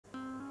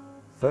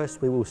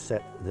First we will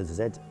set the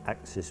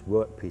Z-axis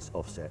workpiece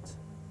offset.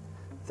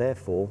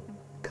 Therefore,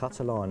 cut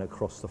a line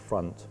across the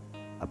front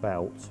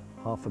about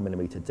 0.5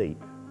 millimetre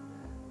deep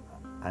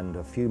and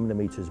a few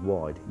millimetres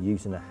wide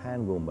using the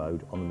hand wheel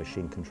mode on the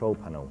machine control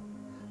panel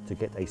to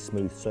get a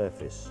smooth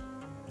surface.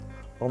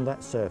 On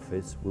that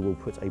surface we will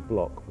put a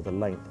block with a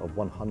length of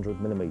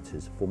 100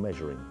 millimetres for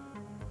measuring.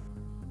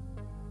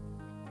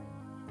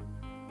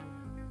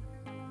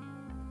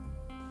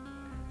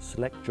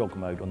 Select jog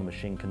mode on the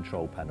machine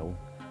control panel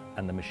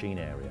and the machine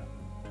area.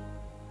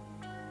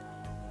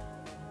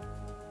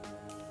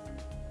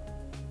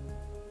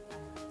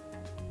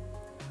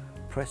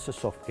 Press the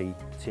soft key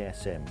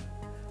TSM.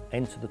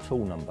 Enter the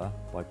tool number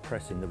by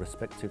pressing the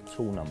respective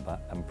tool number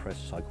and press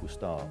cycle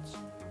starts.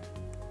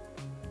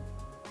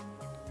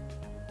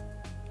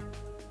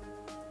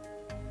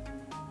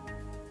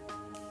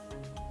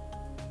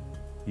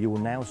 You will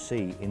now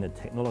see in the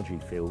technology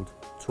field,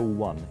 tool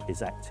 1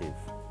 is active.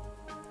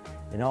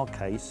 In our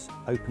case,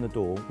 open the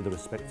door with the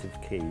respective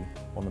key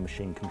on the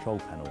machine control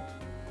panel.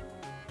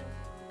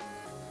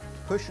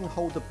 Push and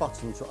hold the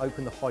button to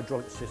open the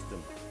hydraulic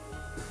system.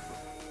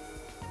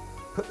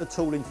 Put the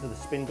tool into the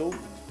spindle.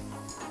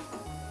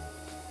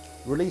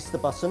 Release the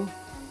button.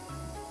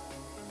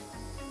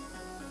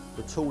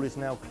 The tool is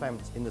now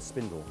clamped in the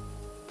spindle.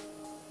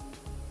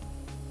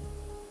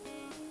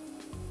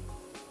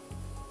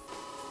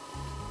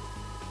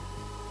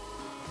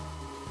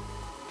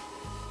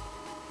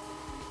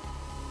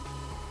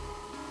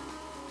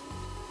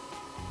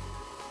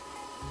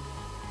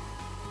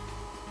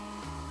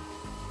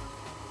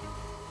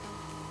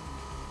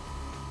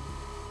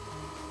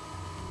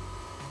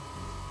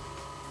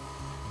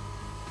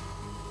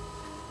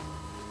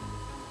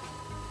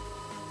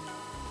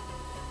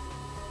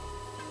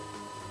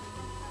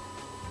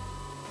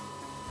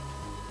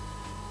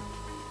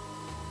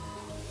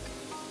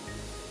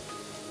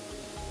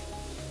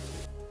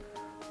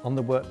 On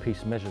the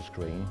workpiece measure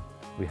screen,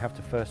 we have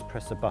to first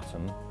press the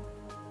button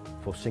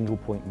for single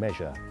point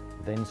measure,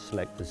 then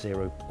select the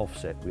 0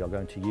 offset we are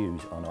going to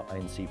use on our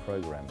ANC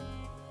program.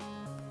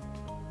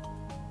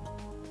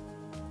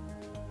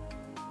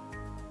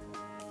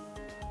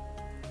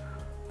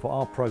 For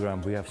our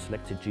program we have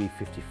selected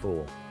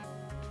G54.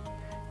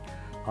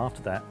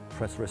 After that,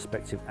 press the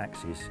respective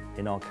axis,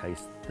 in our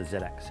case the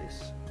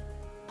Z-axis.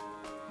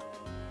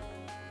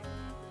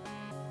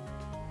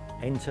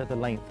 Enter the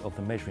length of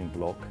the measuring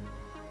block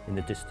in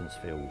the distance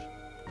field.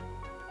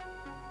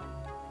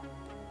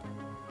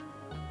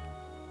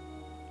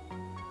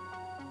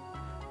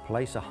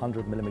 Place a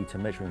 100 millimetre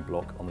measuring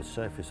block on the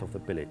surface of the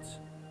billet.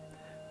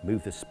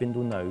 Move the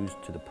spindle nose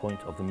to the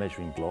point of the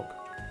measuring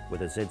block where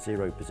the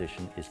Z0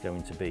 position is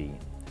going to be,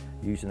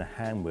 using the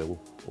hand wheel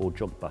or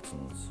jog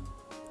buttons.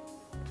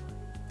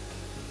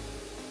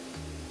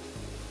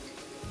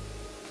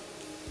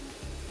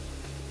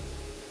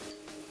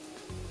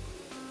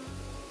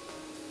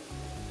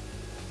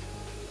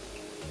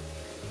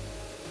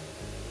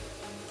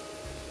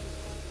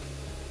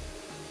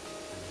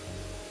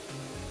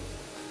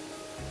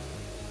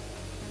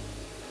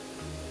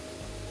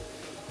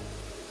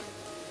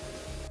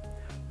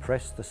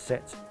 Press the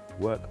Set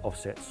Work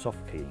Offset soft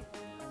key.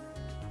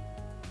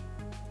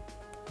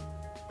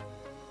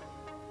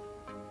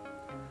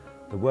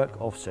 The work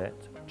offset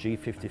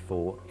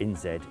G54 in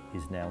Z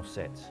is now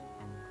set.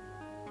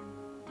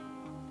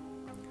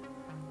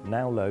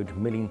 Now load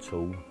milling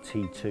tool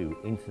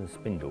T2 into the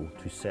spindle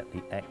to set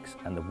the X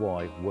and the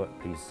Y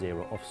workpiece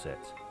 0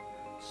 offset.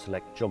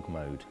 Select jog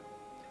mode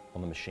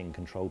on the machine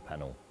control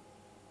panel.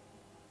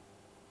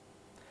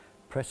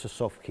 Press the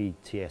soft key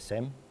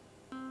TSM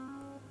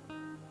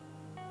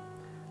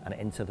and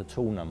enter the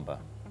tool number.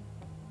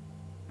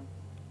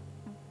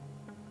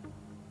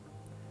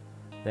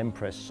 Then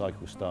press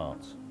cycle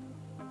start.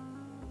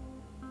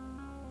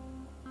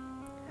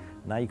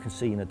 Now you can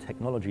see in the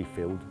technology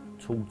field,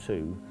 tool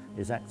 2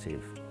 is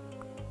active.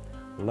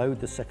 Load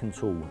the second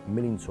tool,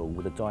 milling tool,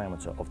 with a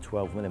diameter of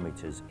 12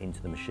 millimeters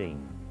into the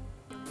machine.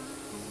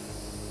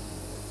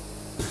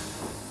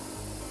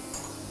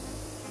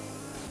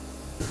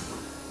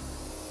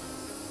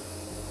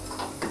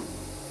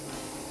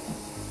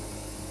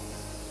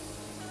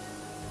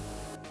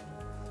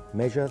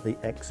 Measure the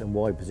X and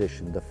Y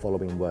position the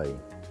following way.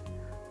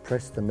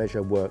 Press the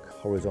Measure Work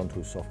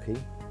horizontal soft key.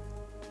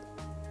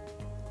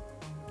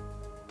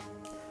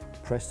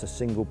 Press the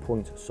single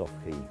point soft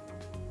key.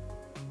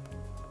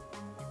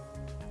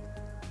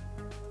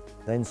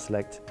 Then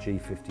select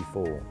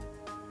G54.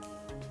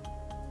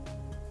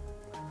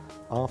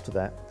 After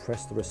that,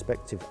 press the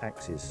respective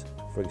axis,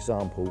 for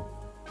example,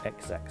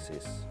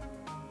 X-axis.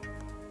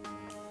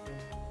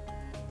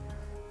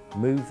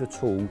 Move the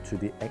tool to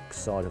the X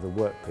side of the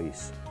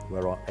workpiece,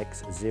 where our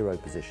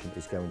X0 position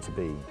is going to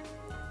be,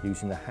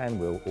 using the hand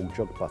wheel or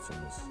jog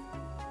buttons.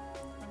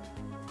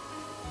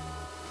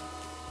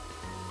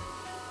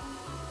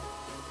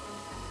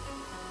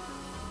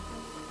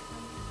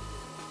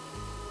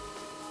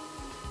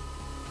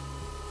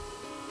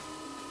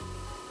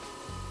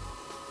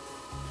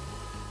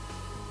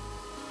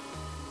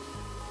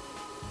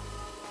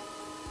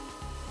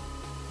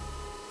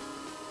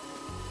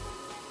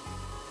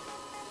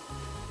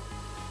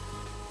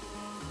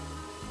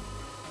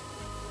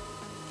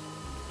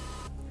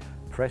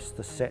 press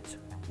the Set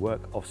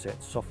Work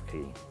Offset soft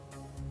key.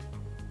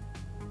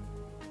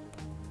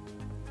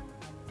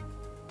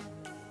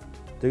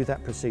 Do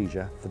that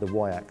procedure for the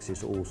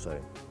Y-axis also.